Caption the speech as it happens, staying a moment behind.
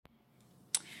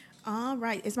All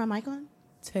right. Is my mic on?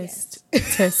 Test.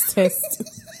 Yes. Test.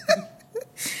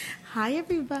 Hi,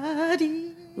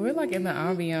 everybody. We're like in the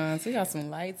ambiance. We got some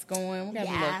lights going. We got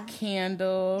a little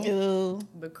candle. Ooh.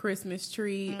 The Christmas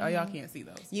tree. Mm-hmm. Oh, y'all can't see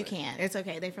those. You can't. It's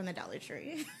okay. They're from the Dollar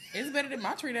Tree. It's better than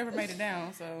my tree never made it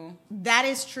down, so. That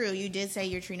is true. You did say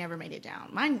your tree never made it down.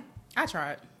 Mine. I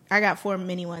tried. I got 4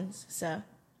 mini ones, so.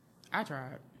 I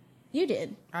tried. You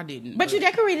did. I didn't. But you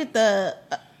decorated the,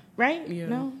 right? Yeah.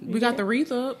 No? We got the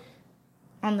wreath up.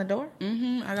 On the door?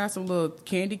 Mm-hmm. I got some little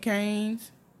candy canes.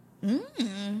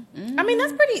 Mm-hmm. I mean,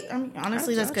 that's pretty,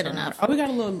 honestly, that's good enough. Oh, we got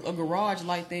a garage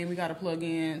light thing we got to plug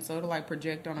in, so it'll like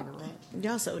project on a garage.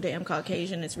 Y'all so damn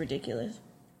Caucasian, it's ridiculous.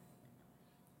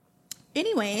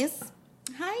 Anyways,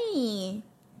 hi.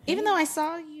 Even though I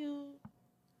saw you,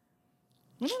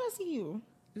 when did I see you?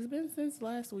 It's been since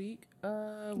last week.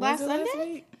 Last Sunday? Last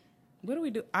week? What do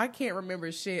we do? I can't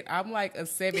remember shit. I'm like a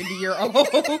 70-year-old.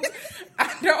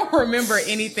 I don't remember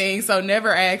anything, so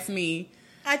never ask me.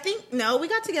 I think, no, we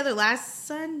got together last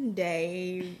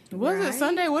Sunday. Was it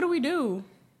Sunday? What did we do?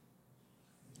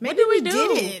 Maybe we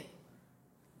didn't.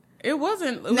 It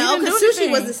wasn't. No, because sushi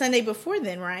was the Sunday before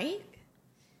then, right?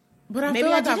 But I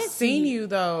feel like I've seen you,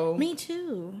 though. Me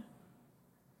too.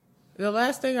 The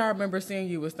last thing I remember seeing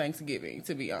you was Thanksgiving,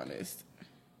 to be honest.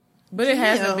 But it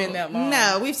hasn't been that long.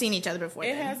 No, we've seen each other before.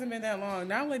 It hasn't been that long.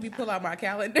 Now let me pull out my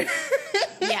calendar.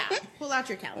 Yeah, pull out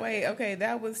your calendar. Wait, okay,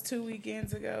 that was 2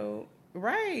 weekends ago.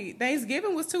 Right.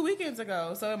 Thanksgiving was 2 weekends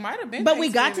ago, so it might have been. But we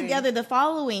got together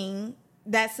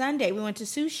that Sunday. We went to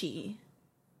sushi.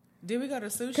 Did we go to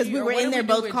sushi? Because we were in there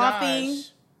both coughing.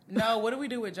 Josh? No, what did we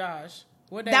do with Josh?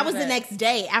 What day that was the next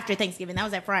day after Thanksgiving. That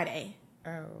was that Friday.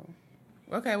 Oh.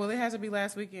 Okay, well, it has to be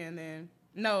last weekend then.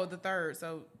 No, the 3rd,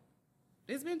 so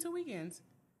it's been 2 weekends.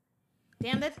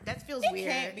 Damn, that feels weird.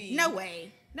 It can't be. No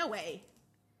way.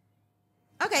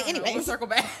 Okay, anyway. We'll circle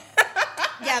back.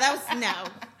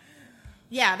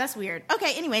 Yeah, that's weird.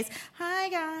 Okay, anyways. Hi,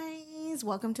 guys.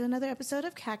 Welcome to another episode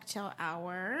of Cocktail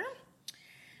Hour.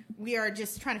 We are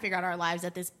just trying to figure out our lives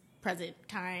at this present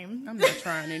time. I'm not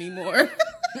trying anymore.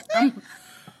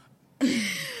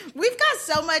 We've got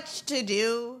so much to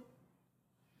do.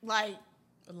 Like,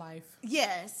 life.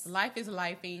 Yes. Life is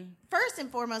lifing. First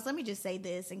and foremost, let me just say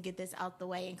this and get this out the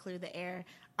way and clear the air.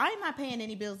 I'm not paying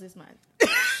any bills this month.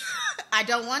 I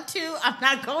don't want to. I'm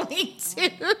not going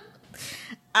to.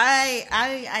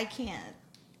 I can't.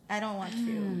 I don't want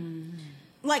to.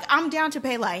 Like, I'm down to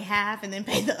pay like half and then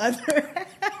pay the other half.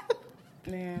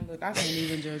 Man, look, I can't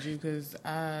even judge you because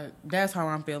that's how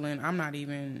I'm feeling. I'm not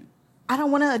even. I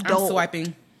don't want to adult. I'm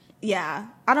swiping. Yeah.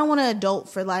 I don't want to adult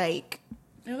for like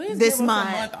at least this give us month.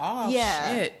 A month off.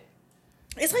 Yeah. Shit.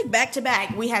 It's like back to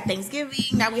back. We had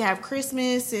Thanksgiving. Now we have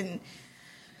Christmas and.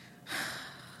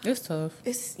 It's tough.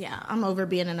 I'm over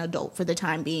being an adult for the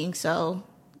time being, so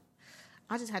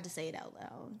I just had to say it out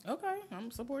loud. Okay,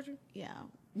 I'm support you. Yeah.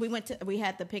 We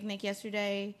had the picnic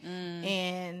yesterday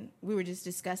and we were just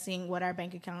discussing what our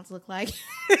bank accounts look like.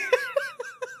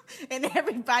 And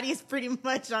everybody's pretty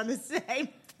much on the same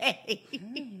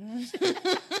page.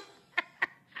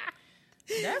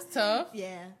 That's tough.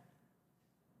 Yeah.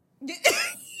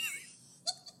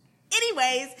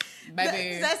 Anyways,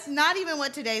 that's not even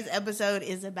what today's episode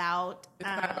is about. It's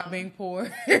not about being poor.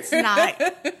 It's not.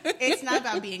 It's not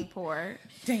about being poor.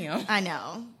 Damn. I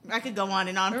know. I could go on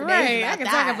and on for days I can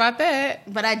talk about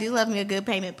that. But I do love me a good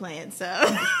payment plan, so.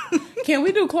 Can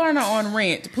we do Klarna on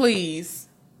rent, please?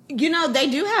 You know, they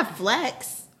do have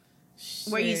Flex,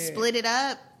 where you split it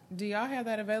up. Do y'all have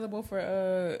that available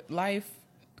for life,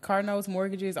 car notes,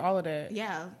 mortgages, all of that?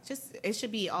 Yeah, it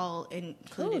should be all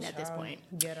included at this point.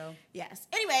 Ghetto. Yes.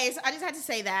 Anyways, I just had to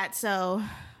say that. So,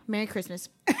 Merry Christmas.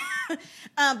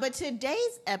 But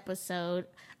today's episode,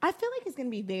 I feel like it's going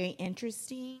to be very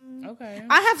interesting. Okay.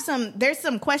 There's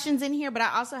some questions in here, but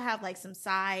I also have like some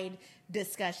side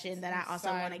discussion that I also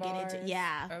want to get into.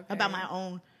 Yeah. Okay. About my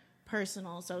own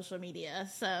personal social media.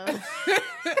 So,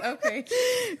 okay.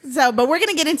 But we're going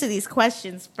to get into these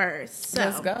questions first. So,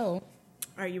 let's go.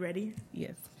 Are you ready?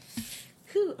 Yes.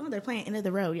 Oh, they're playing End of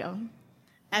the Road, y'all.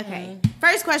 Okay.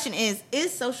 First question is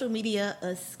social media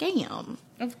a scam?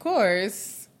 Of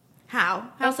course. How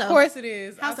Of so? course it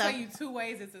is. How I'll so? tell you 2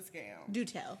 ways it's a scam. Do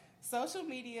tell. Social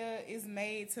media is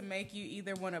made to make you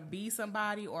either want to be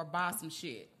somebody or buy some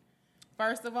shit.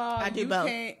 First of all, I do you both.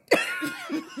 Can't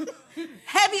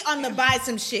Heavy on the buy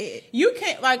some shit. You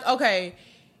can't, like, okay,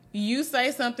 you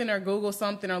say something or Google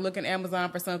something or look at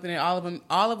Amazon for something and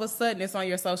all of a sudden it's on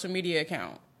your social media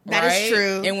account. That right? is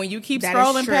true. And when you keep That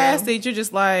scrolling is true. past it, you're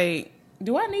just like,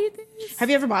 do I need this? Have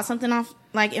you ever bought something off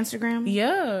like Instagram?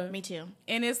 Yeah. Me too.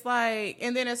 And it's like,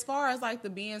 and then as far as like the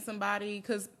being somebody,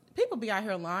 because people be out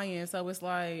here lying, so it's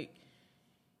like,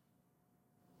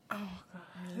 oh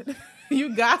God.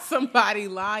 You got somebody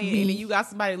lying, and then you got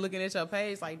somebody looking at your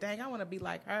page like, dang, I want to be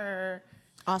like her.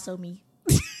 Also me.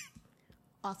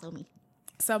 Also me.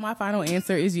 So my final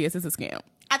answer is yes, it's a scam.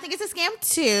 I think it's a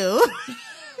scam too.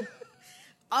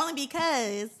 Only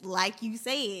because, like you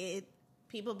said,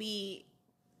 people be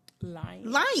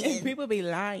Lying. People be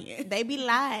lying. They be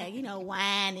lying, you know,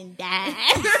 wine and dine.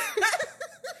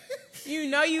 You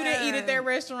know you didn't eat at their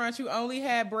restaurant. You only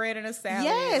had bread and a salad.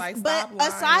 Yes, like, but stop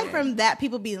lying. aside from that,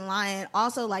 people be lying.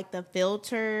 Also, like the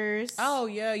filters. Oh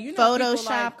yeah, you know,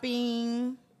 photoshopping.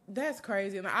 Like, that's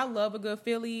crazy. And I love a good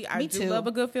Philly. I Me do too. love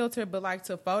a good filter, but like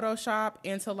to Photoshop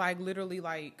and to like literally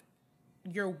like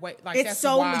your way, like It's that's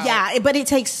so wild. but it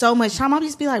takes so much time. I'll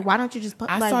just be like, why don't you just put?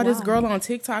 I like, saw this why? girl on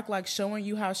TikTok like showing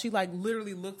you how she like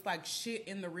literally looks like shit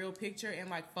in the real picture and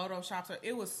like photoshops her.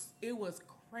 It was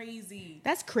crazy.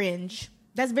 That's cringe.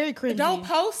 That's very cringy. Don't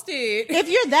post it. If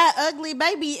you're that ugly,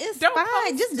 baby, it's Don't fine.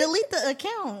 post Just delete the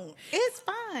account. It's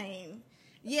fine.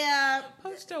 Yeah.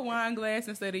 Post your wine glass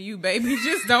instead of you, baby.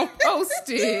 Just don't post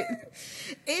it.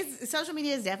 Social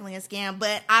media is definitely a scam,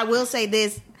 but I will say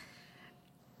this.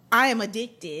 I am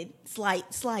addicted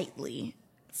slightly.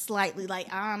 Like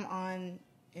I'm on,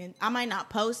 and I might not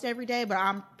post every day, but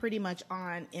I'm pretty much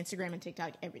on Instagram and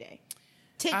TikTok every day.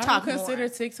 TikTok I don't consider more.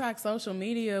 TikTok social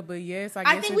media, but yes, I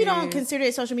guess I think we don't is. consider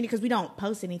it social media because we don't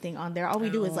post anything on there. All we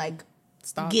do is like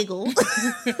Stop. giggle.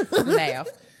 Laugh.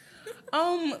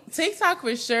 TikTok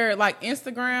for sure. Like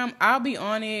Instagram, I'll be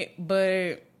on it,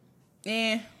 but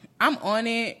I'm on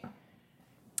it.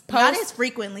 Not as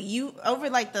frequently. You over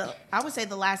like I would say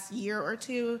the last year or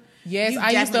two. Yes, you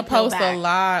I used to definitely pull post a back.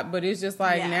 lot, but it's just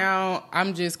like Yeah. now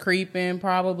I'm just creeping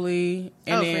probably.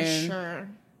 And then, for sure.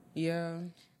 Yeah.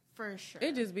 For sure.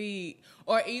 It just be,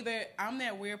 or either I'm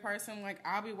that weird person, like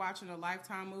I'll be watching a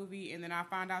Lifetime movie and then I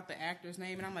find out the actor's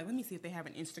name and I'm like, let me see if they have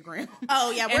an Instagram.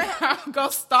 Oh yeah, And I'll go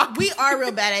stalk. we are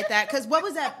real bad at that. Because what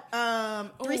was that?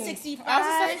 365. I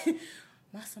was just like,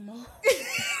 Massimo.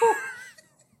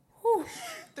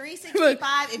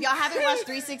 365. If y'all haven't watched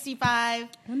 365,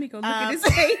 Let me go look at his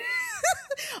face.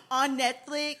 on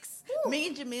Netflix, me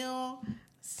and Jamil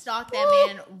stalked that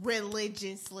man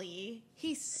religiously.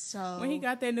 He's so When he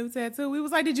got that new tattoo, we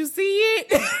was like, did you see it?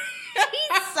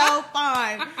 he's so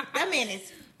fun. That man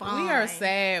is fun. We are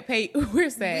sad. We're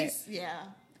sad. Yeah.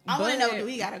 I want to know, But- do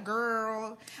he got a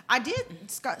girl? I did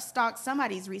stalk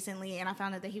somebody's recently, and I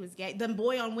found out that he was gay. The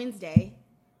boy on Wednesday.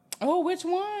 Oh, which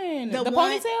one? The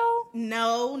one- ponytail?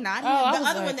 No, not Oh, I him. The was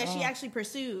other like, one that she oh. actually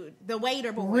pursued. The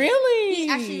waiter boy. Really? He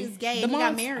actually is gay. The And he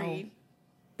got monster. married.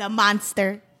 The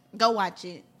monster. Go watch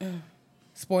it.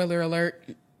 Spoiler alert.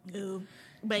 Ooh.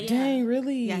 But yeah. Dang,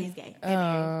 really? Yeah, he's gay.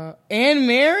 And And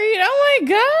married? Oh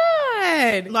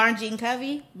my God. Lauren Jean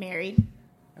Covey, married.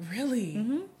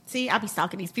 Really? See, I'll be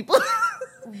stalking these people.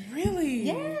 Really?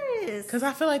 Yes. Because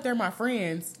I feel like they're my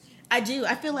friends. I do.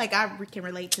 I feel like I can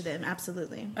relate to them.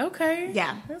 Absolutely. Okay.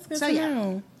 Yeah. That's good So, to yeah.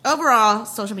 know. Overall,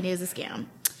 social media is a scam.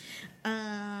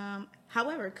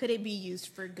 However, could it be used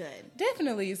for good?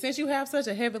 Definitely. Since you have such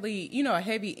a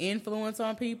heavy influence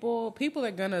on people, people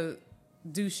are going to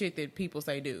do shit that people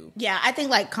say do. Yeah, I think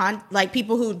like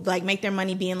people who like make their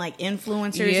money being like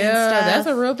influencers and Yeah, stuff. that's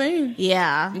a real thing.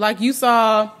 Yeah. Like you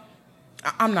saw,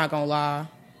 I'm not going to lie.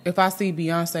 If I see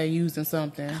Beyonce using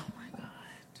something. Oh my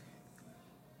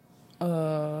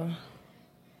God.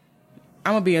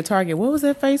 I'm gonna be a target. What was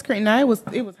that face cream? Now it was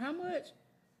how much?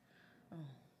 Oh,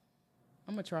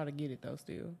 I'm gonna try to get it though.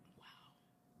 Still,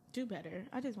 Do better.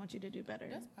 I just want you to do better.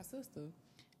 that's my sister.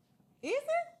 Is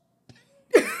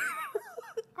it?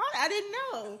 I didn't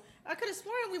know. I could have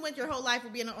sworn we went your whole life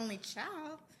with being an only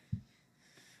child.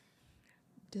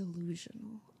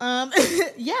 Delusional.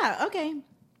 Yeah, okay.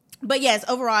 But yes,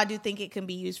 overall, I do think it can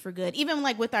be used for good. Even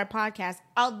like with our podcast,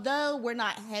 although we're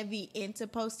not heavy into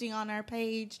posting on our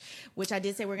page, which I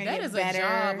did say we're going to That get is better. a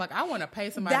job. Like I want to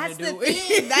pay somebody That's to do the thing.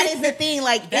 it. That is the thing.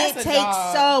 Like That's it a takes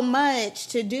job. so much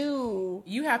to do.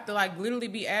 You have to like literally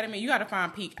be adamant. You got to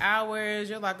find peak hours.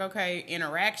 You're like, okay,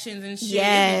 interactions and shit.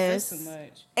 Yes. It's too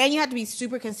much. And you have to be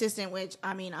super consistent, which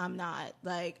I mean, I'm not.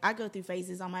 Like I go through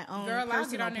phases on my own. Girl, I'll get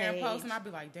personal on there and page. post and I'll be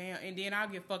like, damn. And then I'll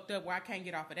get fucked up where I can't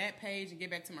get off of that page and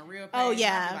get back to my real page. Oh, And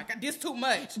yeah. I'll be like, this too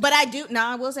much. But I do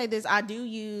now. I will say this: I do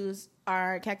use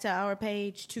our Cacti Hour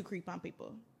page to creep on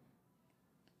people.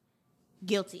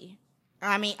 Guilty.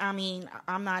 I mean,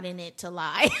 I'm not in it to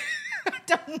lie. I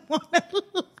don't want to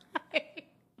lie.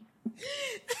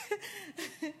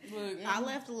 Look, I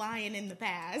left lying in the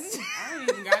past. I ain't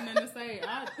even got nothing to say.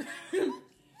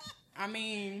 I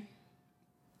mean,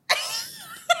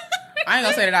 I ain't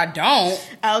gonna say that I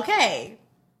don't. Okay.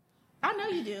 I know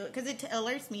you do, because it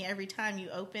alerts me every time you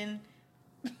open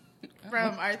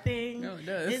from our thing. No, it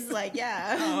does. It's like,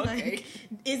 yeah. Oh, okay. Like,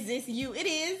 is this you? It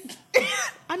is.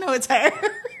 I know it's her.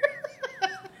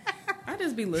 I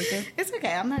just be looking. It's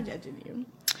okay. I'm not judging you.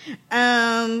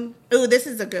 This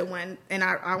is a good one, and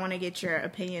I want to get your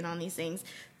opinion on these things.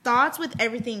 Thoughts with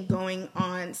everything going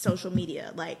on social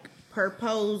media, like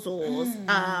proposals,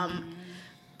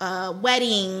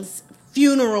 weddings,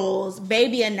 funerals,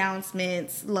 baby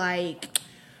announcements, like.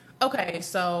 Okay,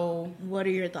 so What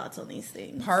are your thoughts on these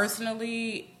things?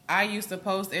 personally, I used to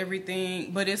post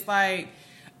everything, but it's like,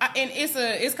 and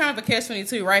it's kind of a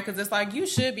catch-22, right? Because it's like you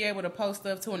should be able to post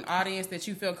stuff to an audience that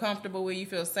you feel comfortable with, you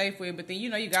feel safe with, but then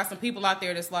you got some people out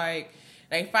there that's like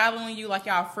they following you like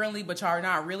y'all friendly, but y'all are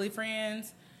not really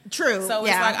friends. True. So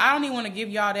it's like I don't even want to give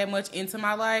y'all that much into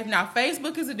my life. Now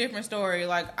Facebook is a different story.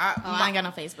 Like I ain't got no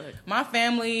Facebook. My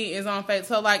family is on Facebook,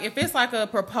 so like if it's like a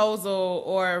proposal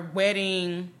or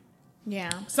wedding.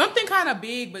 Yeah. Something kind of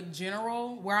big but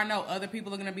general where I know other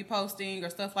people are going to be posting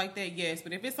or stuff like that, yes.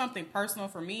 But if it's something personal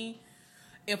for me,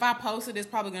 if I post it, it's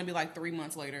probably going to be like 3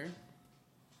 months later.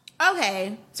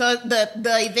 Okay. So the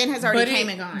event has already came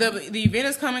and gone. The event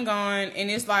is come and gone, and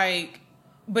it's like,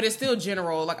 but it's still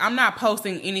general. Like, I'm not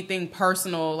posting anything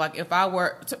personal. Like, if I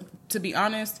were, to be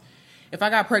honest, if I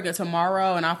got pregnant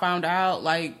tomorrow and I found out,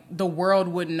 like, the world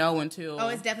wouldn't know until... Oh,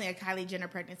 it's definitely a Kylie Jenner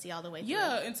pregnancy all the way through.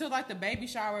 Yeah, until, like, the baby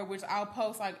shower, which I'll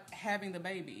post, like, having the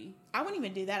baby. I wouldn't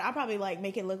even do that. I'll probably, like,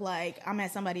 make it look like I'm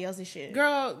at somebody else's shit.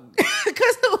 Girl...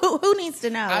 Because who needs to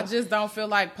know? I just don't feel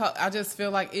like... I just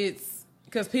feel like it's...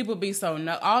 Because people be so...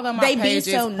 Although my They page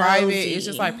be so is private, nosy. it's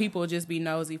just like people just be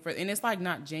nosy. And it's, like,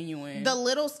 not genuine. The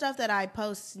little stuff that I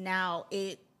post now,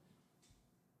 it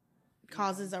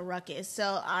causes a ruckus. So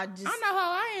I know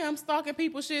how I am stalking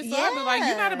people's shit. So I be like,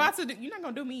 you're not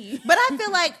gonna do me. But I feel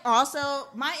like also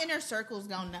my inner circle's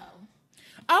gonna know.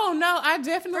 Oh no, I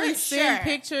definitely For send sure.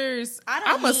 pictures.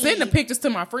 I'm gonna send the pictures to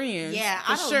my friends. Yeah,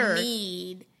 for I don't sure.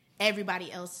 need everybody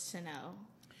else to know.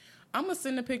 I'm gonna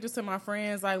send the pictures to my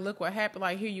friends. Like, look what happened.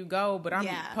 Like, here you go. But I'm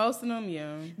posting them.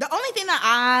 Yeah. The only thing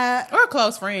that or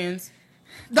close friends.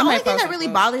 The only thing that really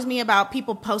bothers me about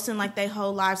people posting like their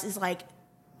whole lives is like,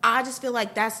 I just feel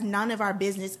like that's none of our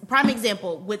business. Prime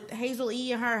example with Hazel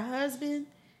E and her husband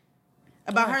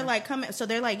about her like coming. So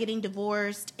they're like getting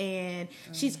divorced, and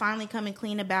she's finally coming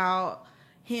clean about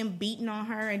him beating on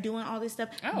her and doing all this stuff.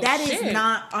 That is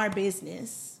not our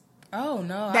business. Oh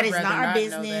no, that is not our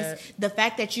business. The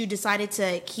fact that you decided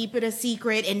to keep it a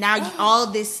secret, and now all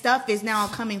this stuff is now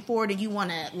coming forward, and you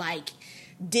want to like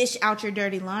dish out your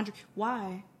dirty laundry.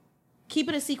 Why? Keep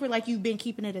it a secret like you've been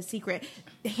keeping it a secret.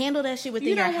 Handle that shit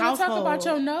within your household. You don't want to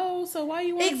talk about your nose, so why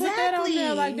you want to put that on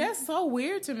there? Like, that's so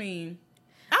weird to me.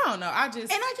 I don't know. I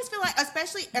just feel like,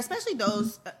 especially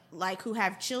those like who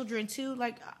have children too.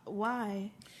 Like,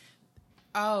 why?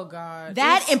 Oh God,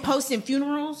 that and posting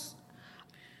funerals.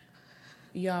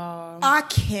 Y'all, I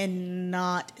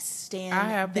cannot stand. I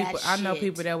have people. That I know shit.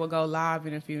 people that will go live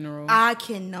in a funeral. I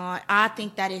cannot. I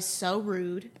think that is so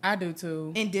rude. I do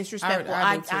too. And disrespectful.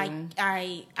 I can't.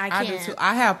 I do too.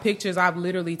 I have pictures I've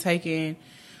literally taken.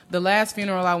 The last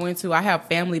funeral I went to, I have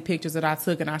family pictures that I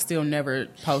took, and I still never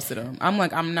posted them. I'm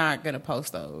like, I'm not gonna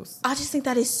post those. I just think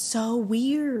that is so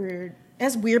weird.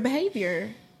 That's weird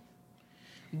behavior.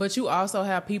 But you also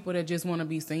have people that just want to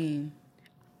be seen.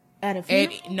 At a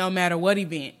funeral? No matter what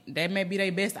event. That may be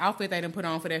their best outfit they done put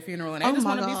on for that funeral, and they just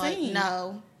want to be seen.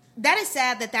 No. That is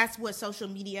sad that that's what social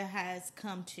media has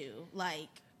come to. Like,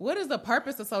 what is the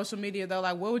purpose of social media, though?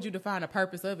 Like, what would you define the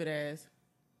purpose of it as?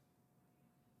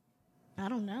 I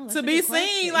don't know. To be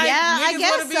seen. Like, yeah, I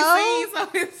guess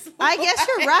so. I guess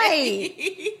you're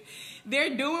right.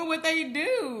 They're doing what they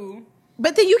do.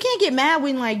 But then you can't get mad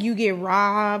when, like, you get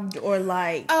robbed or,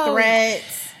 like,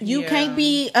 threats. You can't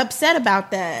be upset about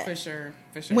that. For sure.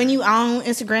 When you on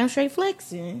Instagram straight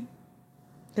flexing.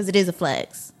 Because it is a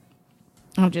flex.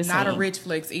 I'm just Not saying. a rich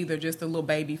flex either, just a little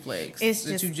baby flex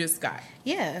that you just got.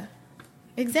 Yeah,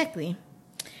 exactly.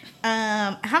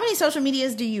 How many social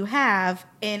medias do you have,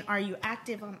 and are you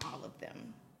active on all of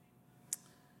them?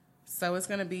 So it's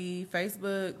going to be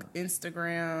Facebook,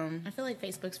 Instagram. I feel like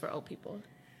Facebook's for old people.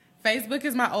 Facebook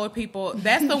is my old people.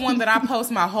 That's the one that I post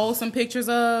my wholesome pictures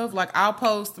of. Like, I'll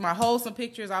post my wholesome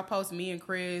pictures. I'll post me and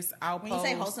Chris. When you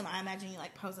say wholesome, I imagine you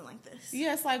like posing like this.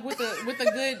 Yes, like with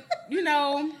a good,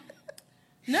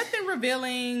 nothing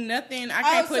revealing, nothing. I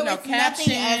can't put no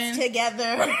caption. Nothing as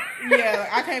together. Yeah,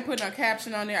 I can't put no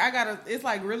caption on there. It's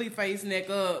like really face neck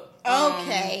up.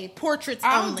 Okay, portraits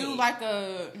only.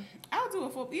 I'll do a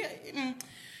full,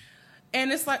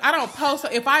 And it's like, I don't post.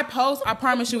 If I post, I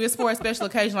promise you it's for a special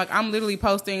occasion. Like, I'm literally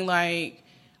posting, like,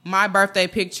 my birthday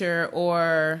picture,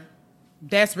 or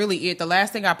that's really it. The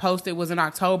last thing I posted was in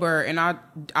October, and I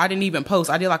didn't even post.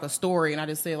 I did like a story, and I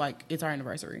just said like it's our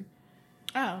anniversary.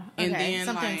 Oh, okay. And then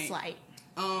Something like, slight.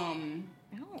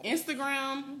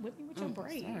 Instagram. Whip me with your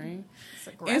braid. Sorry. It's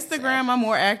aggressive. Instagram, I'm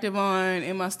more active on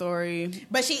in my story.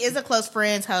 But she is a close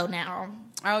friends hoe now.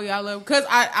 Oh yeah, I love because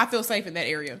I feel safe in that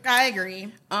area. I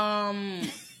agree.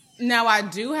 Now I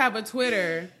do have a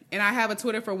Twitter, and I have a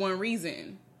Twitter for one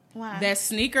reason. Why? That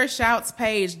Sneaker Shouts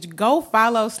page. Go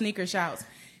follow Sneaker Shouts.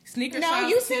 Sneaker Shouts. No,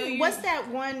 you send. What's that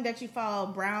one that you follow?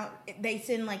 Brown. They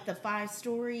send like the 5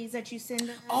 stories that you send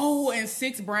us. Oh, and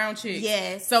 6 brown chicks.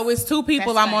 Yes. So it's 2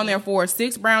 people That's I'm on funny. there for.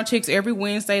 6 brown chicks every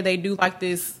Wednesday. They do like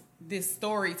this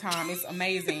story time. It's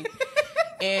amazing.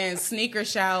 And Sneaker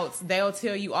Shouts, they'll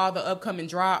tell you all the upcoming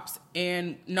drops,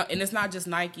 and it's not just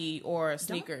Nike or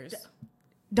sneakers.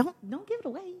 Don't give it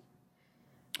away.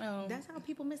 Oh, That's how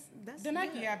people miss. That's the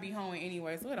Nike I be hoeing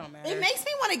anyway, so it don't matter. It makes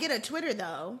me want to get a Twitter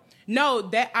though. No,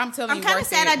 that I'm telling you, I'm kind of worth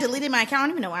sad it. I deleted my account. I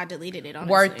don't even know why I deleted it.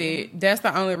 Honestly. Worth it. That's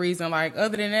the only reason. Like,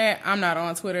 other than that, I'm not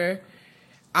on Twitter.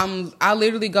 I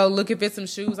literally go look if it's some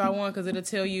shoes I want, because it'll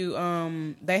tell you.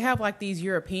 They have like these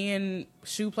European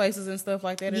shoe places and stuff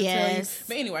like that. It'll tell you. Yes.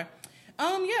 But anyway,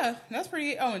 yeah, that's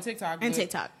pretty. Oh, and TikTok. And but-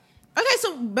 TikTok. Okay,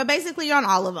 so but basically you're on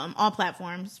all of them, all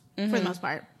platforms for the most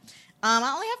part.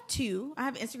 I only have 2. I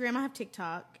have Instagram. I have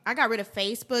TikTok. I got rid of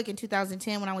Facebook in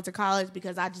 2010 when I went to college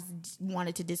because I just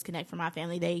wanted to disconnect from my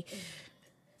family. They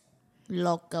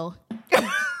loco.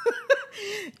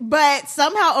 But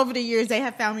somehow over the years they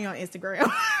have found me on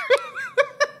Instagram.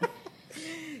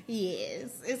 Yes,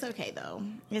 it's okay though.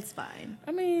 It's fine.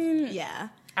 I mean, Yeah.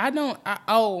 I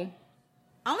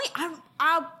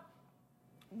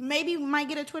maybe might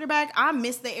get a Twitter back. I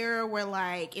missed the era where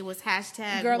like it was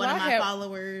hashtag Girl, one of I my have-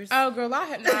 followers. Oh, girl,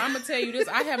 I'm gonna tell you this.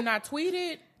 I have not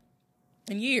tweeted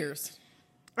in years.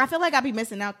 I feel like I'd be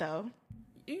missing out though.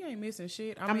 You ain't missing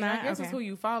shit. I I'm mean, not? I guess Okay. it's who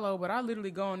you follow, but I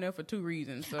literally go on there for 2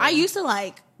 reasons. So. I used to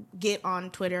like get on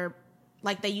Twitter.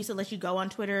 Like they used to let you go on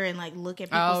Twitter and like look at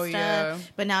people's stuff. Yeah.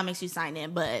 But now it makes you sign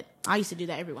in. But I used to do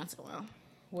that every once in a while.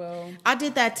 Well, I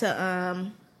did that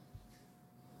to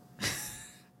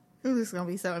this is gonna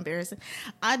be so embarrassing.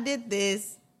 I did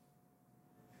this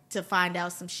to find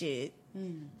out some shit.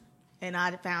 And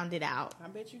I found it out. I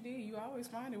bet you did. You always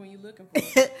find it when you're looking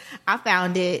for it. I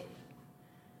found it.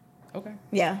 Okay.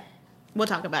 Yeah. We'll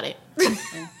talk about it.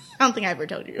 I don't think I ever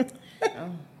told you. Oh.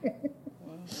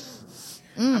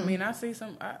 Well, I mean, I see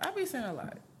some. I be seeing a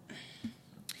lot.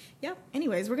 Yep.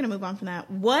 Anyways, we're going to move on from that.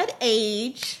 What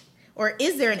age, or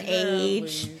is there an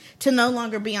age please. to no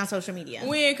longer be on social media?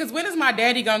 Because when is my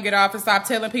daddy gonna get off and stop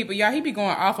telling people? Y'all, he be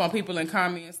going off on people in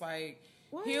comments. Like,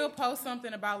 What? he'll post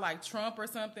something about like Trump or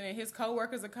something, and his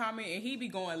coworkers will comment, and he be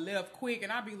going left quick,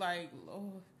 and I be like,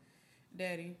 Lord,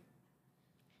 daddy.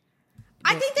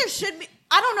 I think there should be,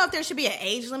 I don't know if there should be an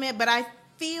age limit, but I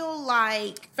feel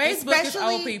like Facebook is especially-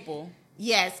 old people.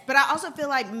 Yes, but I also feel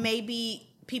like maybe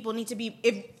people need to be,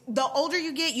 if the older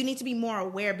you get, you need to be more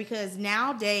aware, because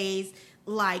nowadays,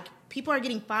 like, people are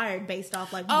getting fired based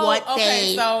off like what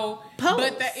they so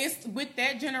post. but it's with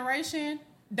that generation.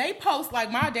 They post,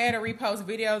 like, my dad will repost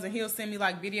videos, and he'll send me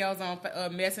like videos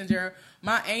on Messenger.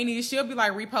 My auntie, she'll be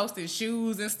like reposting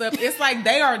shoes and stuff. It's like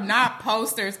they are not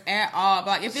posters at all.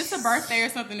 Like, if it's a birthday or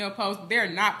something, they'll post. They're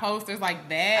not posters like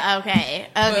that. Okay.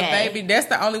 But baby, that's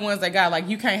the only ones they got. Like,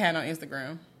 you can't have on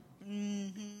Instagram.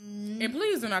 Mm-hmm. And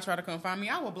please do not try to come find me.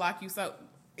 I will block you. So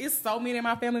it's so many of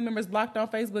my family members blocked on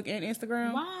Facebook and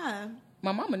Instagram. Why?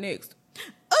 My mama next.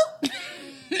 Oh.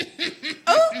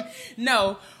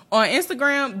 No, on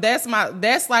Instagram,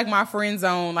 that's like my friend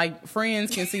zone. Like,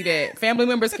 friends can see that. Family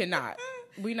members cannot.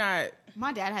 We not.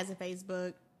 My dad has a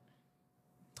Facebook.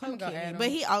 I'm gonna go add him. But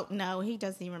he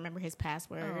doesn't even remember his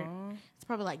password. Aw. It's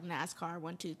probably like NASCAR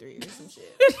 123 or some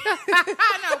shit.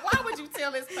 I know. Why would you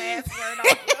tell his password?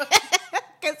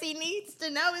 Because he needs to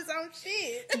know his own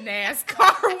shit.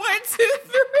 NASCAR 1, 2, 3.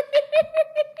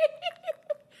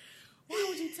 Why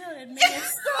would you tell that man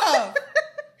stuff?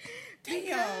 Damn.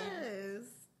 Because,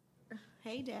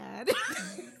 hey, Dad.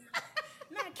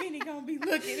 Not Kenny gonna be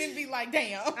looking and be like,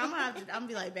 damn. I'm gonna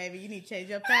be like, baby, you need to change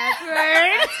your password.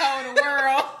 I told the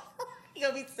world. He's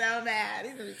gonna be so mad.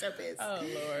 He's gonna be so pissed. Oh,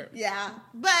 Lord. Yeah.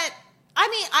 But, I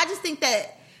mean, I just think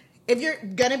that if you're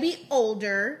gonna be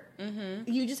older,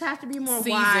 you just have to be more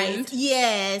wise. Seasoned.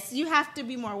 Yes. You have to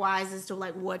be more wise as to,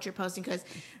 like, what you're posting. Because,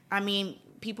 I mean,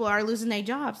 people are losing their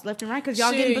jobs left and right because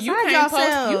y'all getting beside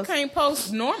yourselves. You can't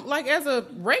post like as a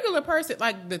regular person,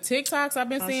 like the TikToks. I've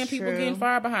been That's seeing people true. getting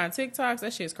fired behind TikToks.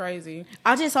 That shit's crazy.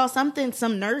 I just saw some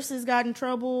nurses got in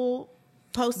trouble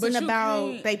posting But you about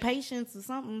can't- their patients or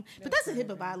something. But that's a That's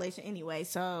HIPAA violation anyway.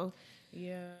 So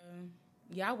Yeah,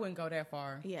 I wouldn't go that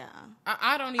far. yeah,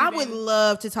 I don't even. I would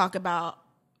love to talk about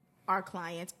our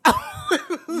clients. No,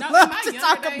 in love my to younger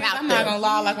talk days, about I'm not them. gonna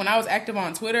lie. Like when I was active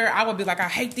on Twitter, I would be like, I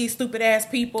hate these stupid ass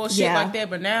people, shit Yeah. like that.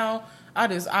 But now I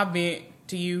vent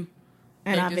to you,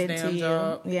 And take I've this been damn to you.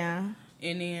 job. Yeah.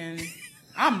 And then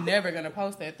I'm never gonna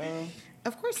post that though,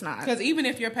 Of course not. because even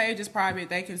if your page is private,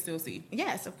 they can still see.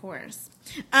 Yes, of course.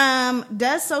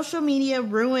 Does social media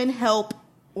ruin, help,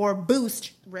 or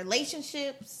boost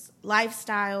relationships,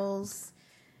 lifestyles,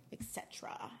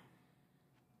 etc.?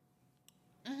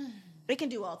 It can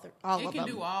do all It of can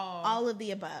them. do all. All of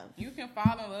the above. You can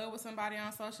fall in love with somebody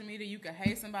on social media. You can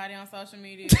hate somebody on social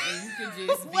media, and you can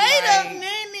just be Wait like, a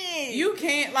minute. You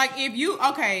can't, like, if you,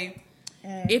 okay,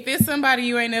 if it's somebody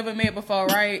you ain't never met before,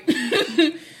 right?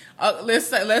 Let's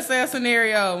say a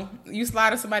scenario. You slide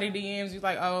to somebody DMs, you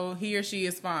like, oh, he or she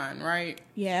is fine, right?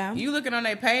 Yeah. You looking on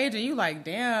their page and you like,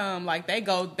 damn, like they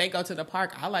go to the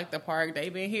park. I like the park. They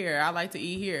been here. I like to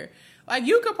eat here. Like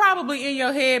you could probably in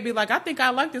your head be like, I think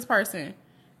I like this person,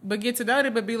 but get to know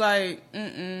them, but be like,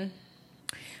 Okay,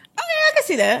 I can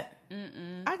see that.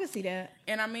 I can see that.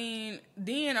 And I mean,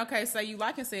 then okay, say you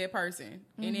liking said person,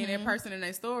 and then that person in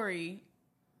their story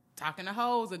talking to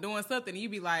hoes or doing something, and you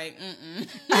be like,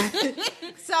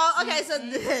 So okay, so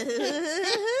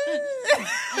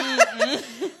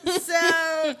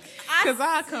because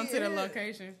I come to the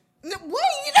location. what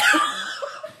you know?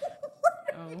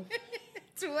 Oh,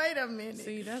 Wait a minute.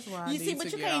 see, that's why I You need see, but to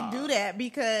you get can't off. do that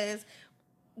because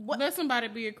Let somebody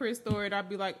be a Chris story, and I'd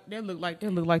be like, that look like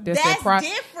that's that's that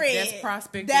different. That's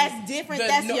prospecting. That's different.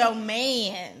 That's your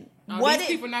man. Oh, What these if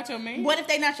people not your man? What if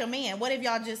they not your man? What if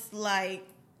y'all just like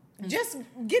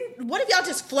what if y'all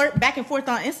just flirt back and forth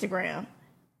on Instagram?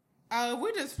 If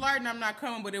we just flirting, I'm not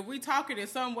coming. But if we talking in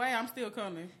some way, I'm still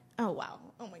coming. Oh wow.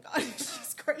 Oh my god.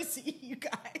 She's crazy, you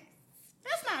guys.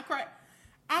 That's not crazy.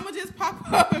 I'ma just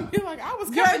pop up and be like, I was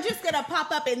You're coming. just gonna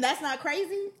pop up and that's not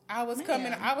crazy? I was Man.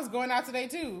 coming. I was going out today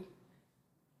too.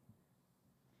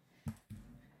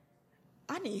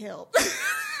 I need help.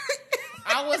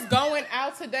 I was going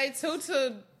out today too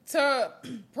to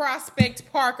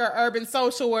Prospect Park or Urban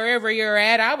Social, wherever you're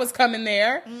at. I was coming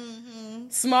there. Mm-hmm.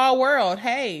 Small world.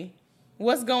 Hey,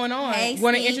 what's going on? Hey,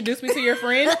 Want to Sneak. introduce me to your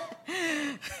friend?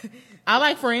 I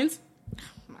like friends.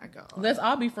 My god. Let's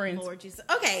all be friends. Lord Jesus.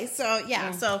 Okay, so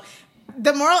yeah, so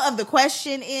the moral of the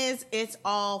question is it's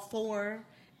all for.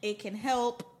 It can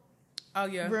help. Oh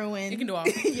yeah, Ruin. You can do all.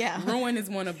 Yeah. Ruin is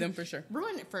one of them for sure.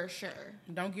 Ruin it for sure.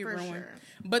 Don't get For ruined. sure.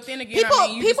 But then again, People I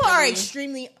mean, you people just are really-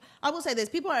 extremely, I will say this,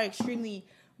 people are extremely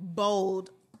bold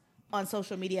on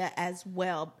social media as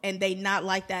well, and they not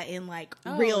like that in like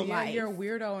Oh, real yeah, life. You're a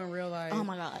weirdo in real life. Oh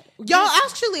my god. Y'all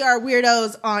actually are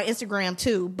weirdos on Instagram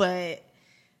too, but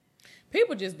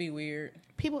People just be weird.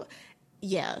 people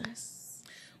yes.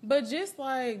 But just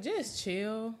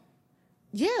chill.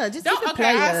 Yeah, just Don't, keep it okay,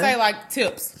 I player. say like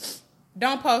tips.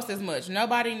 Don't post as much.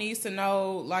 Nobody needs to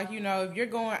know, like, you know, if you're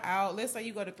going out, let's say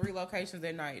you go to 3 locations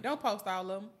at night. Don't post all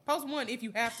of them. Post one if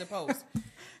you have to post.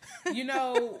 You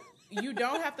know, you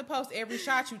don't have to post every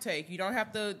shot you take. You don't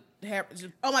have to have.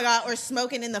 Oh my god, or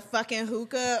smoking in the fucking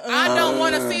hookah. I don't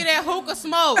want to see that hookah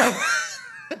smoke.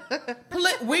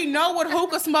 We know what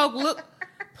hookah smoke look.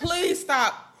 Please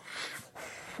stop.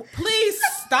 Please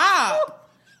stop.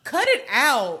 Cut it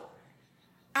out.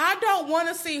 I don't want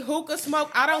to see hookah smoke.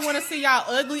 I don't want to see y'all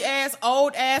ugly ass,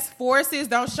 old ass forces.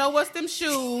 Don't show us them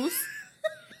shoes.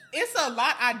 It's a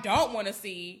lot I don't want to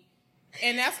see.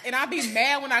 And I be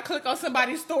mad when I click on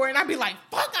somebody's story and I be like,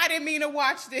 fuck, I didn't mean to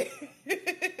watch this.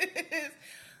 It's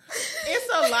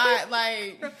a lot.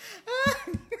 Like,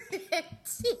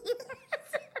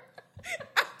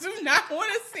 I do not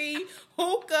want to see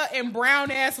hookah and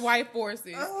brown ass white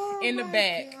forces in the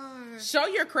back. God. Show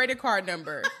your credit card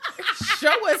number.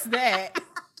 Show us that.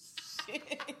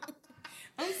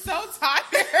 I'm so tired.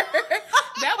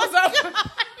 That was on.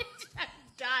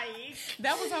 Dying.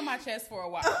 That was on my chest for a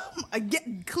while.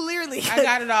 Clearly, I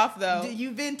got it off though.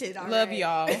 You vented. All Love right.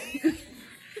 y'all.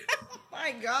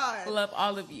 My God. Love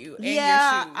all of you and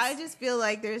Yeah, your shoes. I just feel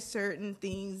like there's certain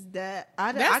things that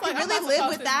I That's can like, I'm really about to live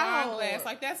post this wine without. glass.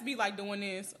 Like that's be like doing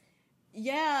this,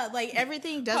 Yeah, like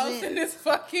everything posting doesn't. this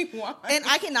fucking wine. And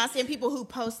I cannot stand people who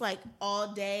post like all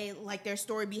day, like their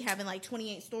story be having like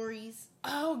 28 stories.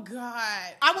 Oh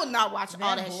God. I will not watch all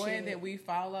That that boy shit. that we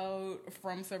followed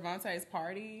from Cervantes'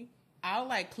 party, I'll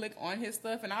like click on his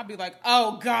stuff and I'll be like,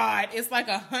 oh God, it's like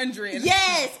 100.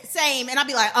 Yes, same. And I'll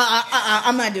be like,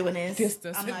 I'm not doing this. This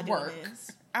doesn't I'm not work. doing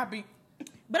this. I'll be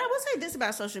But I will say this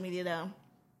about social media though.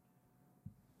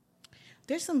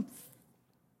 There's some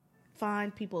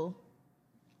find people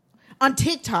on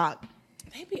TikTok.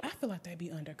 I feel like they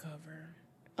be undercover.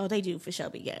 Oh, they do for sure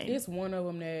be gay. It's one of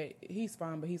them that he's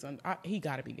fine, but he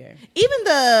gotta be gay. Even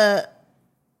the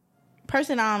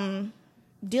person I'm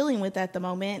dealing with at the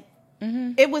moment,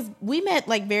 we met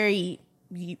like very,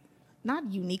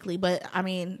 not uniquely, but I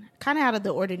mean, kind of out of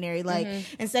the ordinary. Like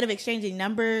instead of exchanging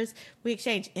numbers, we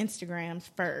exchanged Instagrams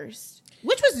first,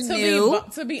 which was new.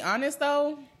 To be honest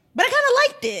though, but I kind of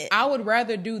liked it. I would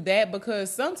rather do that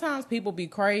because sometimes people be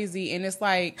crazy and it's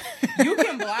like you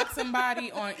can block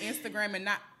somebody on Instagram and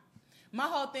not. My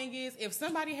whole thing is if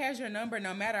somebody has your number,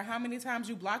 no matter how many times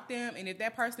you block them, and if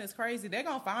that person is crazy, they're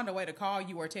going to find a way to call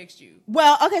you or text you.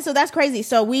 Well, okay, so that's crazy.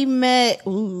 So we met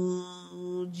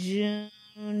June,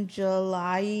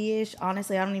 July-ish.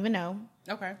 Honestly, I don't even know.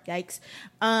 Okay. Yikes.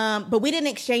 But we didn't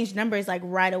exchange numbers like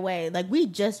right away. Like we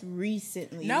just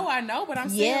recently. No, I know, but I'm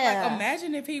saying like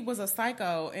imagine if he was a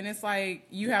psycho and it's like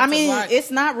you have I to mean, block. it's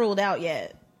not ruled out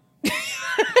yet.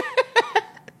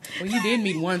 Well, you did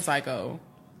meet one psycho.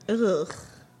 Ugh.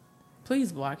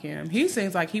 Please block him. He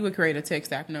seems like he would create a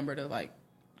text app number to like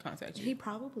contact you. He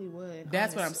probably would.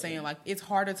 That's what I'm saying. Like it's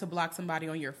harder to block somebody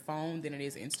on your phone than it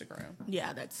is Instagram.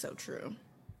 Yeah, that's so true.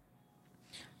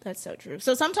 That's so true.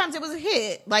 So sometimes it was a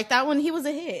hit. Like that one, he was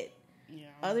a hit. Yeah.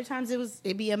 Other times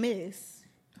it'd be a miss.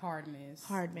 Hard miss.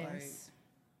 Like,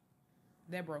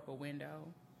 that broke a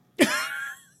window.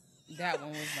 That one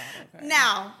was not okay.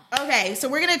 Now, okay, so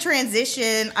we're going to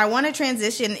transition. I want to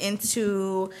transition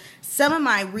into some of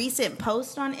my recent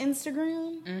posts on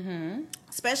Instagram. Mm-hmm.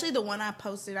 Especially the one I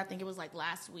posted, I think it was like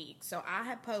last week. So I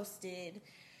had posted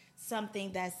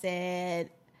something that said,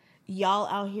 y'all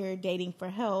out here dating for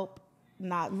help,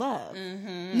 not love.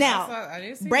 Mm-hmm. Now,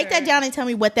 I break that down and tell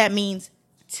me what that means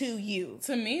to you.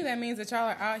 To me, that means that y'all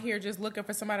are out here just looking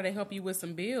for somebody to help you with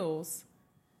some bills.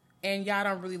 And y'all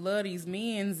don't really love these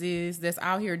men's that's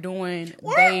out here doing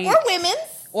or women's.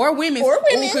 Or women's. Or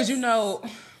women's. Because, you know,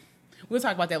 we'll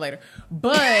talk about that later.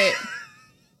 But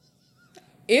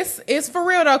it's for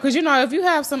real, though. Because, you know, if you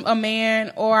have a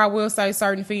man, or I will say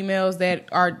certain females that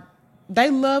they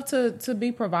love to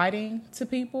be providing to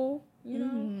people, you know.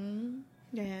 Mm-hmm.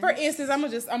 Yeah. For instance, I'm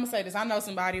gonna say this. I know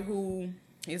somebody who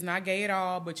is not gay at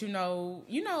all, but you know,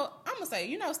 I'm gonna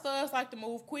say, studs like to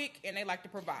move quick and they like to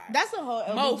provide. That's the whole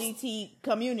LGBT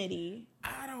community.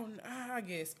 I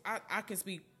guess I can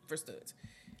speak for studs,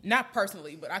 not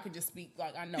personally, but I can just speak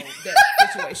like I know that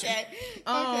situation.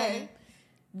 Okay.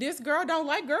 This girl don't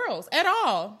like girls at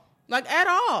all, like at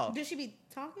all. Does she be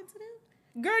talking to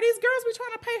them? Girl, these girls be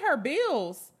trying to pay her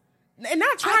bills, and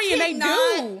not trying. They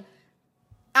do.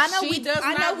 I know she does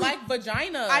not like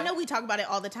vagina. I know we talk about it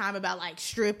all the time about like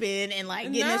stripping and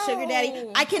like getting a sugar daddy.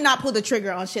 I cannot pull the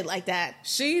trigger on shit like that.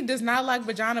 She does not like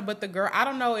vagina, but the girl, I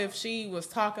don't know if she was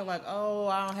talking like, oh,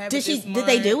 I don't have it this month. Did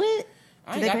they do it?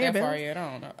 I ain't got that far yet.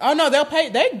 I don't know. Oh no, they'll pay.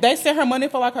 They send her money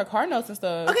for like her car notes and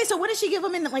stuff. Okay, so what does she give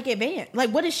them in like advance?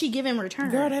 Like what does she give in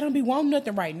return? Girl, they don't be wanting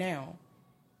nothing right now.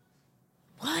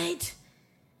 What?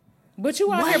 But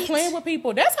you out here playing with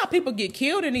people. That's how people get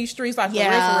killed in these streets. Like, for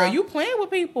real. You playing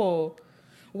with people.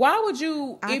 Why would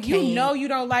you, if you know you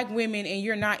don't like women and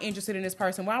you're not interested in this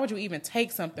person, why would you even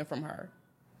take something from her?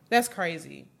 That's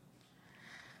crazy.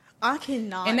 I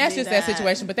cannot. And that's just that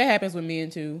situation. But that happens with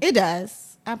men, too. It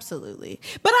does. Absolutely.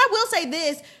 But I will say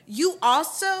this. You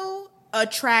also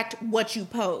attract what you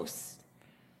post.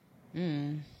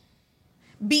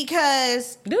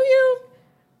 Because. Do you?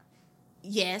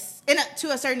 Yes, and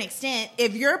to a certain extent,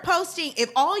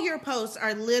 if all your posts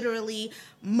are literally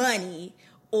money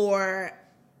or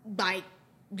like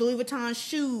Louis Vuitton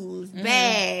shoes,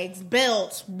 bags,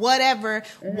 belts, whatever,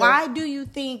 why do you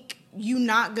think you're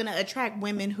not gonna attract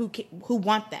women who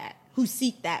want that, who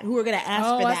seek that, who are gonna ask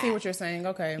for that? I see what you're saying.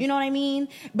 Okay, you know what I mean.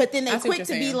 But then they quick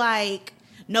to be like,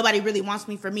 nobody really wants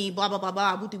me for me, blah, blah, blah,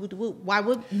 blah, woo, woo, woo. Why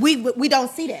would we don't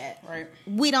see that. Right.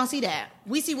 We don't see that.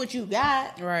 We see what you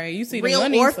got. Right. You see real the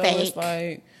money, or so fake. It's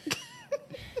like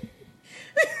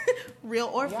real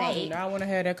or y'all fake. do not want to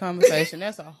have that conversation.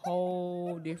 That's a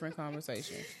whole different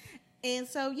conversation. And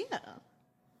so, yeah.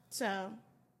 So,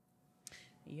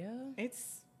 yeah.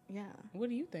 What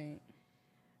do you think?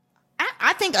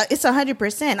 I think it's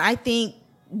 100%. I think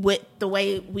with the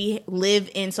way we live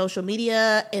in social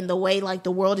media and the way like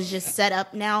the world is just set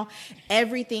up now,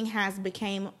 everything has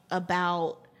become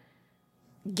about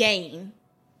gain,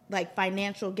 like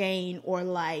financial gain or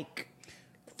like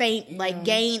fame, like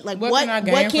gain, like what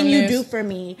can you do for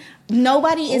me?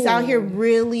 Nobody is out here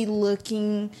really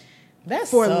looking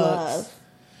for love.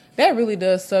 That really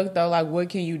does suck though. Like, what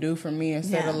can you do for me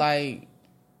instead of like,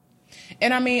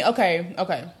 and I mean, okay.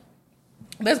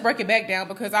 let's break it back down,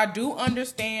 because I do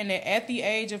understand that at the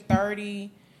age of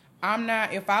 30,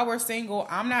 if I were single,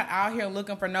 I'm not out here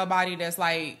looking for nobody that's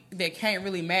like, that can't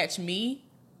really match me.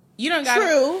 You don't got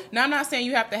True. Now, I'm not saying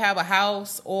you have to have a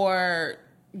house or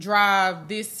drive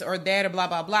this or that or blah,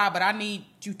 blah, blah, but I need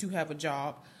you to have a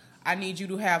job. I need you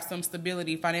to have some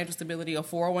stability, financial stability, a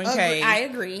 401k. I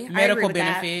agree. Medical with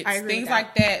benefits, that. things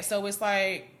like that. So it's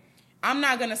like, I'm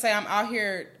not going to say I'm out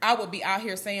here, I would be out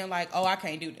here saying like, oh, I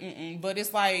can't do it. But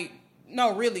it's like,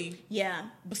 no, really. Yeah.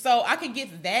 So I can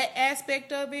get that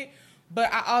aspect of it, but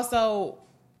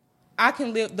I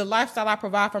can live, the lifestyle I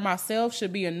provide for myself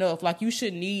should be enough. Like, you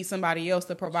shouldn't need somebody else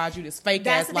to provide you this fake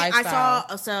ass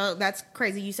lifestyle. So that's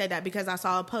crazy you said that, because I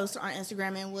saw a post on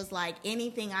Instagram and was like,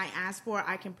 anything I ask for,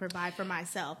 I can provide for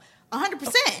myself.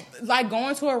 100%. Like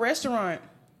going to a restaurant.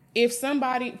 If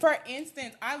somebody, for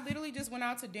instance, I literally just went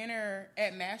out to dinner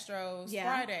at Mastro's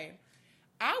Friday.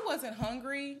 I wasn't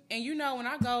hungry. And you know, when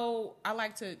I go, I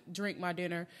like to drink my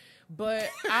dinner. But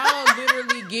I'll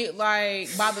literally get like,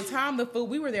 by the time the food,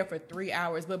 we were there for 3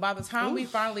 hours. But by the time we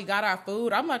finally got our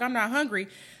food, I'm like, I'm not hungry.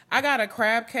 I got a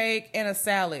crab cake and a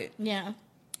salad. Yeah.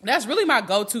 That's really my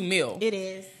go-to meal. It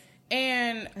is.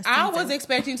 And I was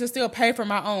expecting to still pay for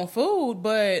my own food,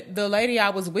 but the lady I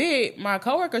was with, my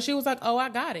coworker, she was like, oh, I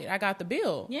got it. I got the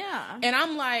bill. Yeah. And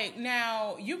I'm like,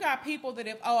 now, you got people that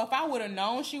if I would have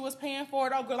known she was paying for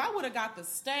it, oh, girl, I would have got the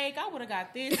steak. I would have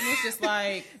got this. And it's just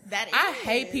like, I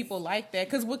hate people like that.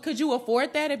 Because could you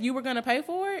afford that if you were going to pay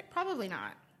for it? Probably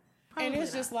not. And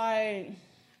it's just like,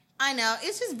 I know.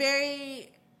 It's just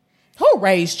very... Who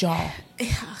raised y'all?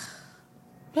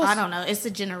 I don't know. It's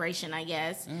a generation, I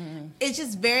guess. It's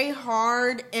just very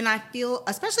hard. And I feel,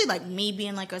 especially like me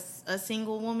being like a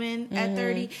single woman at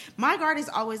 30, my guard is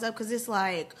always up, because it's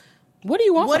like, what do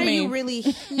you want what from are me? you really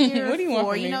here What do you want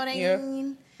for? from You know me? what I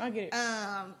mean? I get it.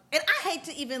 And I hate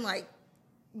to even like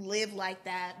live like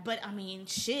that. But I mean,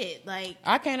 shit. Like,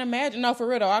 I can't imagine. No, for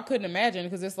real though. I couldn't imagine,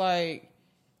 because it's like,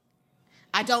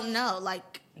 I don't know.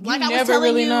 Like I was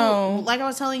telling you, like I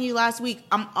was telling you last week,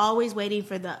 I'm always waiting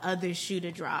for the other shoe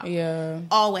to drop. Yeah.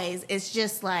 Always. It's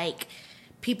just like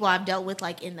people I've dealt with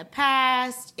like in the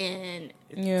past, and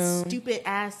stupid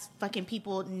ass fucking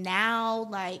people now.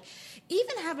 Like,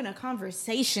 even having a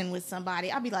conversation with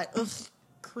somebody, I'd be like, ugh,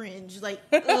 cringe. Like,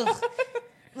 ugh.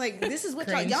 Like, this is what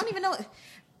y'all don't even know.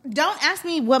 Don't ask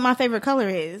me what my favorite color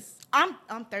is. I'm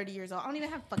 30 years old. I don't even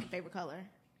have a fucking favorite color.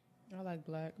 I like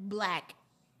black. Black.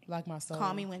 Like my soul.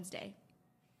 Call me Wednesday.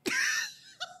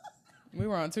 We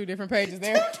were on two different pages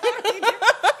there.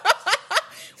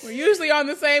 We're usually on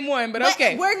the same one, but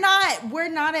okay. We're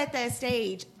not at that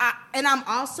stage. And I'm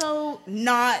also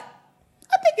not.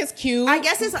 I think it's cute. I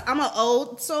guess I'm an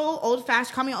old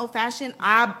fashioned. Call me old fashioned.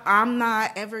 I'm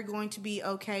not ever going to be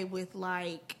okay with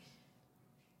like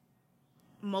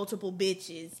multiple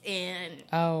bitches and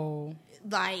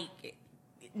like.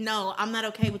 No, I'm not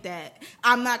okay with that.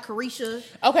 I'm not Carisha.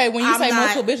 Okay, when you say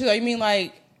multiple bitches, you mean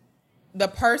like the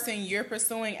person you're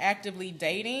pursuing actively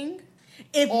dating?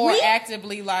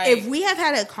 Actively like... If we have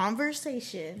had a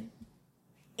conversation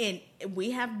and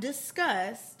we have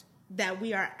discussed that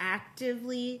we are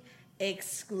actively,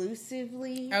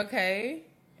 exclusively... Okay,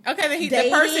 then the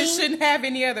person shouldn't have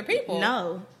any other people.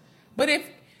 No. But if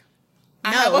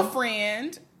I have a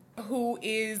friend who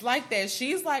is like that,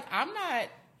 she's like,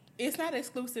 it's not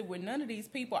exclusive with none of these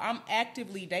people. I'm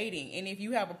actively dating. And if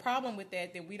you have a problem with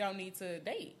that, then we don't need to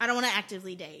date. I don't want to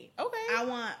actively date. Okay.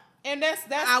 And that's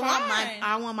fine.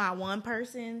 I want my one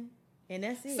person, and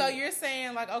that's it. So you're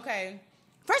saying like, okay.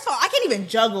 First of all, I can't even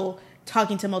juggle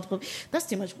talking to multiple. That's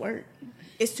too much work.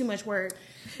 It's too much work.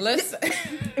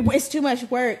 It's too much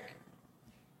work.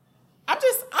 I'm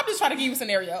just trying to give you a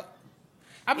scenario.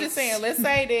 I'm just saying, let's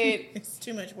say that it's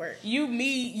too much work. You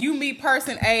meet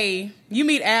person A, you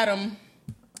meet Adam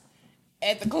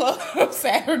at the club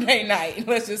Saturday night.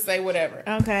 Let's just say whatever.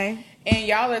 Okay. And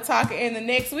y'all are talking, and the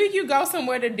next week you go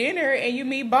somewhere to dinner and you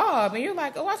meet Bob, and you're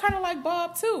like, oh, I kind of like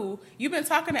Bob too. You've been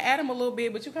talking to Adam a little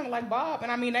bit, but you kind of like Bob,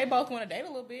 and I mean, they both want to date a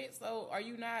little bit. So are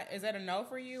you not? Is that a no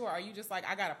for you, or are you just like,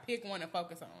 I gotta pick one and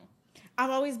focus on? I've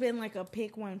always been like a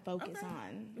pick one, focus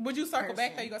on. Would you circle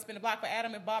back though? You gonna spin the block for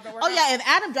Adam if Bob don't work? Oh yeah, if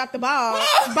Adam dropped the ball,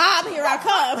 Bob, here I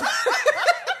come.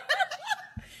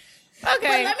 Okay.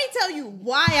 But let me tell you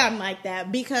why I'm like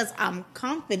that. Because I'm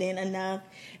confident enough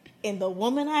in the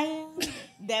woman I am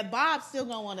that Bob's still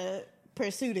gonna want to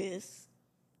pursue this.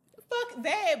 Fuck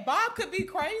that. Bob could be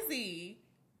crazy.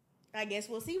 I guess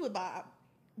we'll see with Bob.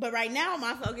 But right now,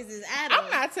 my focus is Adam. I'm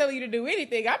not telling you to do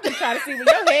anything. I'm just trying to see where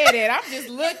your head at. I'm just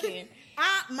looking.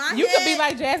 You could be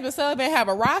like Jasmine Sullivan, have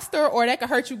a roster, or that could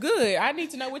hurt you good. I need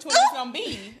to know which one it's gonna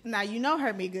be. Now you know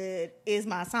 "Hurt Me Good" is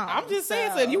my song. I'm just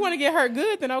saying, so if you want to get hurt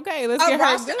good, then okay, let's get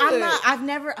hurt good.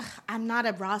 I'm not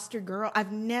a roster girl.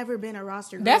 I've never been a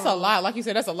roster girl. That's a lot. Like you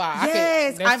said, that's a lot.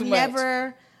 Yes, I've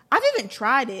even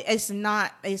tried it. It's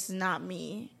not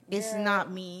me. It's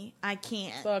not me. I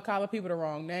can't. So calling people the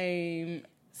wrong name.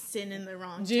 Sending the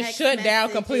wrong just shut down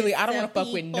completely. I don't want to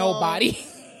fuck with nobody.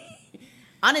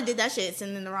 I done did that shit,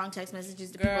 sending the wrong text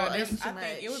messages to people. I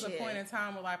think it was a point in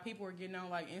time where like people were getting on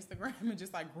like Instagram and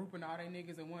just like grouping all their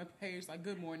niggas in one page, like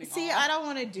good morning. See, I don't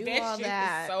want to do all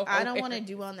that. So I don't want to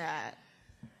do all that.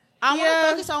 I want to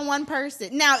focus on one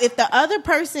person. Now, if the other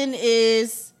person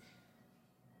is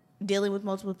dealing with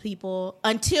multiple people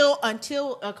until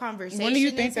a conversation, when do you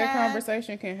think that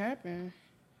conversation can happen?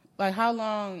 Like how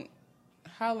long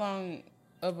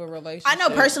of a relationship? I know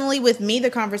personally with me,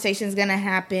 the conversation is gonna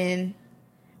happen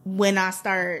when I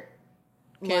start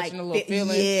catching a little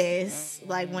feeling. Yes,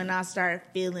 like when I start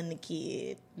feeling the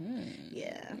kid.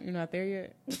 Yeah, you're not there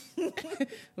yet.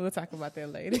 We'll talk about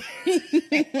that later.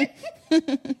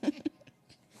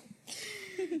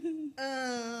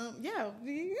 Yeah.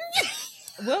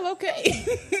 Well, okay.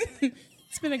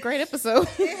 It's been a great episode.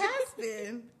 It has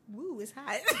been. Woo, it's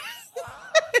hot.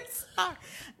 It's hot.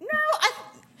 No,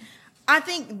 I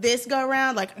think this go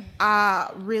around, like, I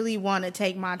really want to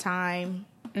take my time.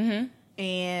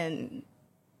 And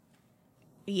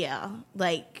yeah,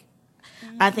 like,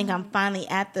 I think I'm finally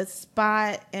at the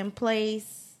spot and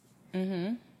place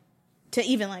to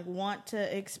even like want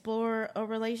to explore a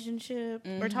relationship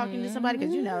or talking to somebody,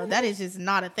 because you know that is just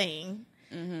not a thing.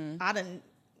 I done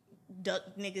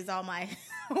ducked niggas all my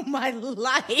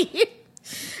life.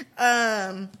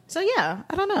 So yeah,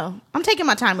 I don't know. I'm taking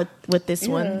my time with this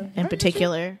one in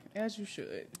particular. As you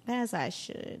should. As I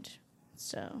should.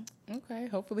 So okay.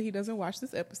 Hopefully he doesn't watch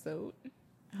this episode.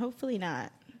 Hopefully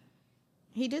not.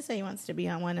 He did say he wants to be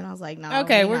on one, and I was like, no.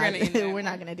 Okay, we're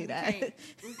not gonna do that.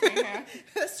 We can't have.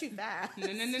 That's too bad.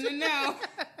 No.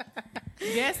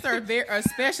 Guests are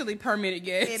especially permitted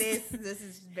guests. It is. This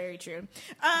is very true.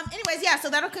 Anyways, yeah. So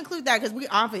that'll conclude that because we're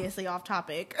obviously off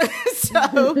topic.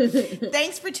 So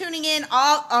thanks for tuning in.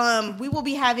 We will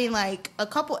be having like a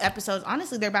couple episodes.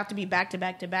 Honestly, they're about to be back to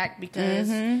back because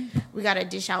we got to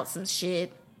dish out some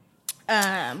shit.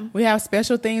 We have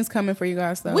special things coming for you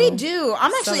guys, though. We do.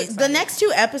 I'm actually the next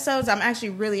 2 episodes I'm actually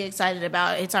really excited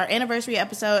about. It's our anniversary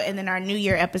episode and then our New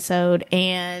Year episode,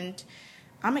 and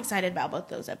I'm excited about both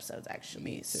those episodes actually.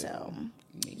 Me too. So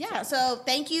yeah, so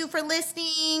thank you for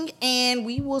listening, and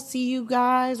we will see you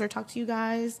guys or talk to you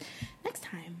guys next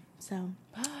time. So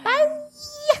bye.